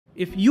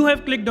If you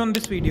have clicked on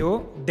this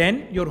video,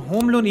 then your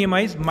home loan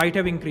EMIs might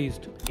have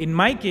increased. In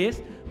my case,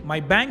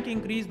 my bank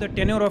increased the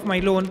tenure of my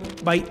loan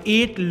by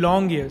 8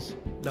 long years.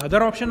 The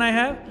other option I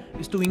have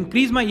is to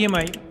increase my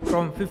EMI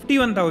from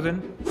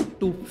 51,000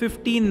 to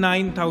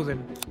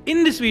 59,000.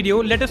 In this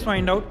video, let us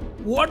find out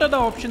what are the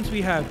options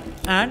we have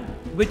and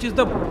which is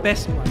the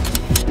best one.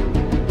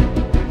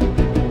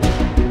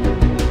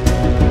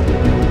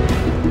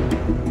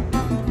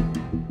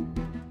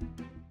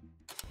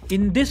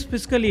 In this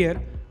fiscal year,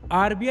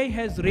 RBI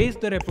has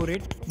raised the repo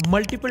rate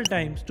multiple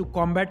times to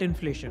combat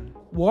inflation.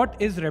 What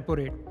is repo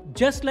rate?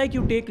 Just like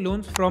you take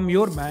loans from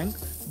your bank,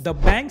 the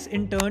banks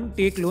in turn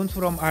take loans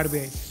from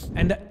RBI,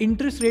 and the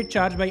interest rate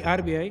charged by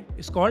RBI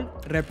is called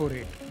repo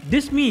rate.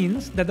 This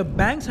means that the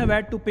banks have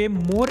had to pay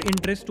more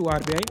interest to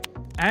RBI,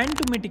 and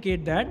to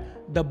mitigate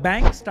that, the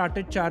bank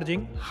started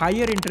charging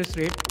higher interest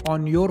rate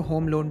on your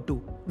home loan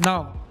too.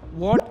 Now,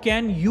 what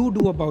can you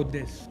do about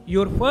this?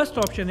 Your first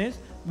option is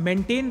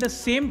maintain the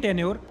same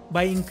tenure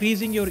by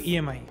increasing your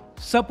EMI.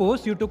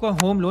 Suppose you took a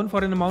home loan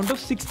for an amount of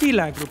 60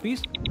 lakh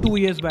rupees 2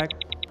 years back.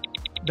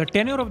 The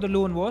tenure of the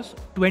loan was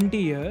 20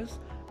 years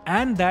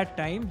and that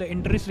time the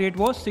interest rate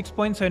was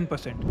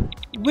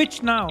 6.7%,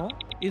 which now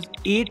is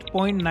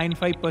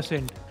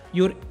 8.95%.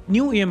 Your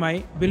new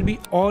EMI will be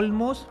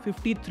almost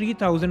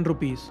 53,000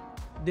 rupees.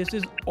 This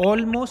is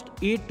almost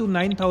 8 to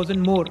 9,000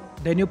 more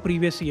than your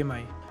previous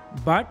EMI.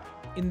 But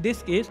in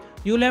this case,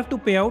 you'll have to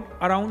pay out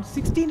around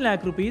 16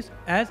 lakh rupees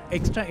as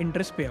extra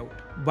interest payout.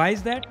 Why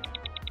is that?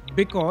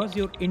 Because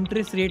your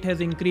interest rate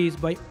has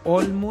increased by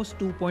almost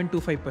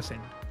 2.25%.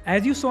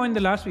 As you saw in the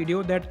last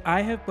video that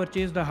I have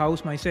purchased the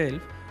house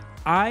myself,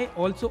 I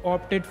also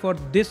opted for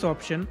this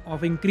option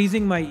of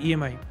increasing my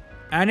EMI.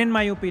 And in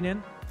my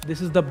opinion,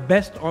 this is the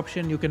best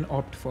option you can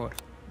opt for.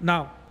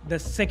 Now, the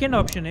second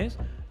option is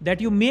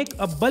that you make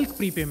a bulk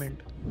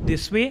prepayment.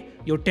 This way,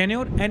 your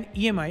tenure and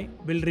EMI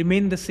will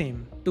remain the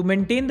same. To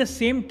maintain the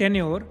same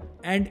tenure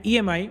and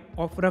EMI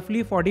of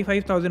roughly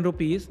 45,000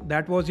 rupees,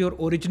 that was your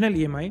original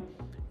EMI,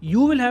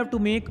 you will have to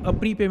make a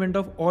prepayment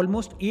of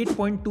almost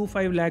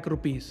 8.25 lakh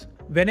rupees.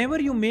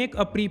 Whenever you make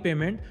a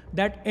prepayment,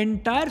 that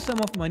entire sum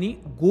of money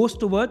goes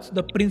towards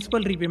the principal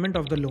repayment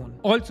of the loan.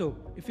 Also,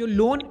 if your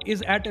loan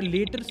is at a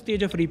later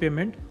stage of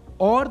repayment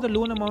or the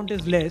loan amount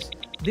is less,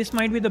 this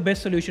might be the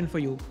best solution for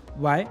you.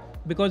 Why?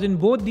 Because in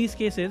both these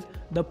cases,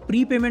 the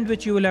prepayment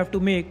which you will have to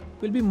make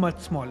will be much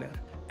smaller.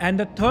 And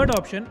the third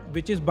option,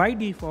 which is by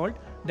default,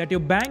 that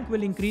your bank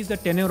will increase the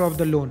tenure of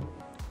the loan.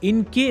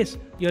 In case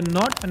you're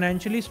not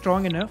financially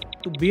strong enough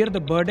to bear the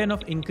burden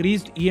of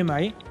increased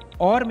EMI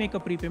or make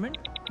a prepayment,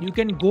 you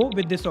can go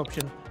with this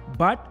option.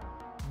 But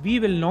we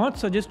will not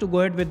suggest to go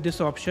ahead with this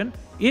option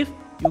if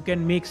you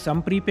can make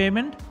some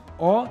prepayment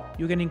or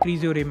you can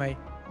increase your EMI.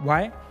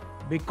 Why?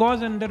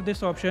 Because under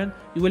this option,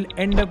 you will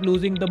end up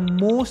losing the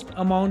most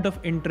amount of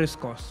interest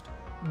cost.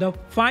 The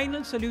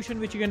final solution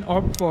which you can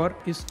opt for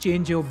is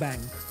change your bank.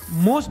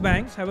 Most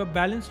banks have a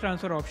balance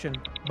transfer option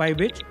by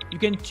which you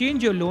can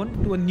change your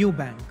loan to a new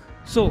bank.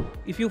 So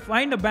if you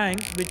find a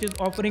bank which is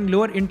offering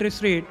lower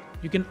interest rate,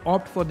 you can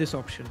opt for this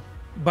option.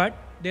 But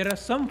there are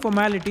some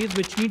formalities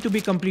which need to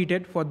be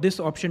completed for this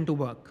option to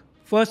work.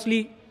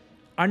 Firstly,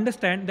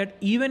 understand that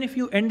even if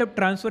you end up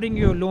transferring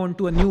your loan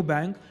to a new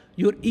bank,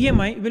 your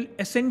EMI will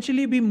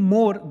essentially be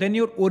more than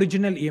your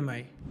original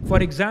EMI. For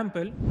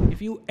example,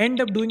 if you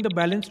end up doing the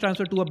balance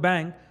transfer to a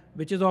bank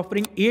which is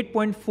offering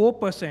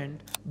 8.4%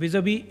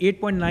 vis-a-vis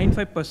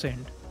 8.95%,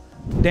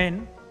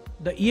 then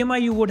the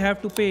EMI you would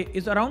have to pay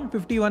is around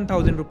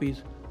 51,000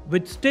 rupees,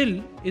 which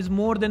still is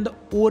more than the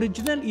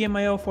original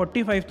EMI of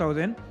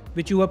 45,000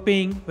 which you were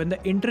paying when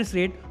the interest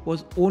rate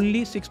was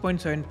only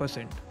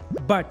 6.7%.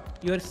 But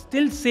you are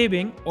still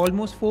saving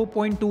almost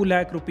 4.2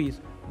 lakh rupees.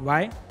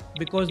 Why?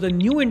 Because the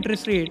new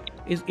interest rate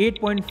is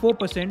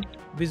 8.4%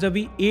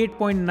 vis-a-vis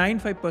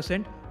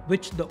 8.95%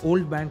 which the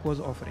old bank was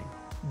offering.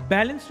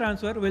 Balance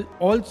transfer will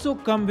also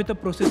come with a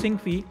processing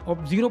fee of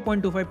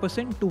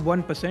 0.25% to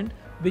 1%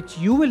 which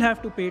you will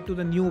have to pay to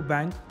the new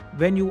bank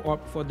when you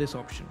opt for this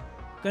option.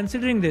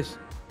 Considering this,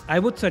 I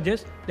would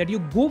suggest that you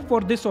go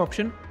for this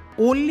option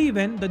only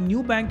when the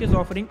new bank is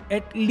offering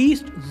at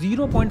least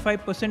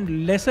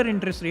 0.5% lesser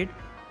interest rate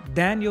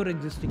than your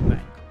existing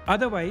bank.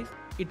 Otherwise,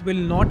 it will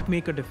not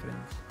make a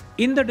difference.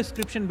 In the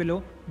description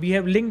below, we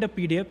have linked a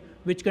PDF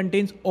which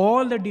contains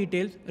all the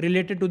details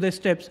related to the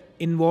steps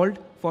involved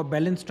for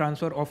balance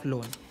transfer of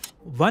loan.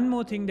 One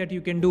more thing that you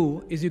can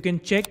do is you can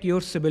check your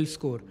CIBIL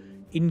score.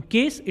 In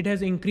case it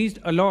has increased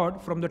a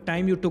lot from the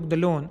time you took the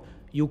loan,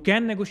 you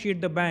can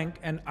negotiate the bank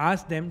and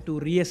ask them to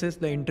reassess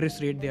the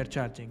interest rate they are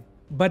charging.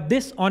 But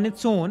this on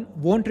its own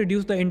won't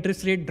reduce the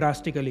interest rate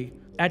drastically.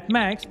 At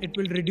max, it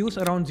will reduce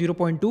around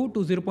 0.2 to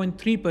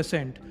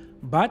 0.3%,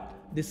 but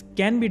this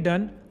can be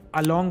done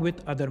along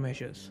with other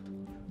measures.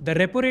 The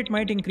repo rate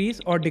might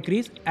increase or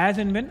decrease as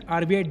and when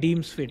RBI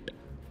deems fit,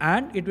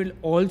 and it will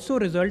also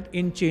result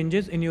in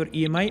changes in your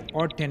EMI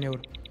or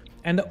tenure.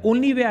 And the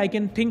only way I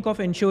can think of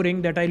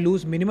ensuring that I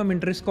lose minimum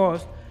interest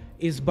cost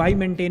is by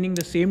maintaining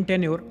the same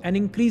tenure and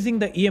increasing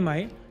the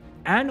EMI,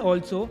 and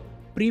also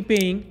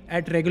prepaying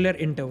at regular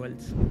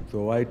intervals.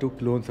 So I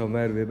took loan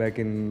somewhere way back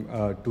in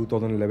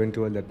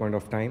 2011-12 at that point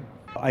of time.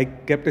 I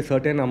kept a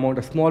certain amount,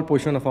 a small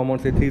portion of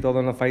amount, say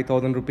 3,000 or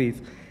 5,000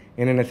 rupees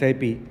in an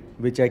SIP,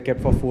 which I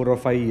kept for 4 or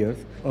 5 years.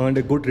 Earned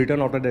a good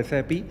return after the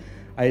SIP.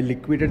 I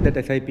liquidated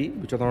that SIP,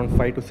 which was around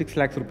 5 to 6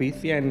 lakhs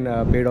rupees, and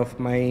paid off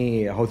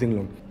my housing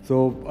loan.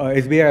 So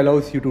SBI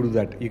allows you to do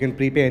that. You can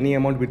prepay any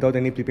amount without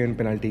any prepayment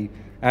penalty,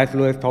 as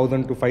low as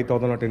 1,000 to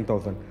 5,000 or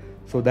 10,000.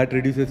 So that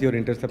reduces your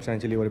interest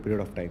substantially over a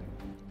period of time.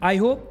 I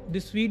hope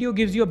this video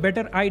gives you a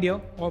better idea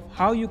of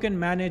how you can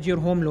manage your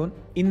home loan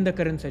in the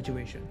current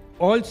situation.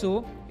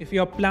 Also, if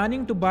you are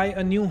planning to buy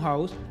a new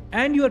house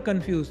and you are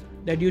confused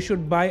that you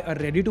should buy a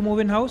ready to move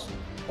in house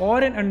or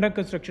an under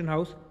construction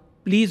house,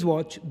 please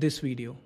watch this video.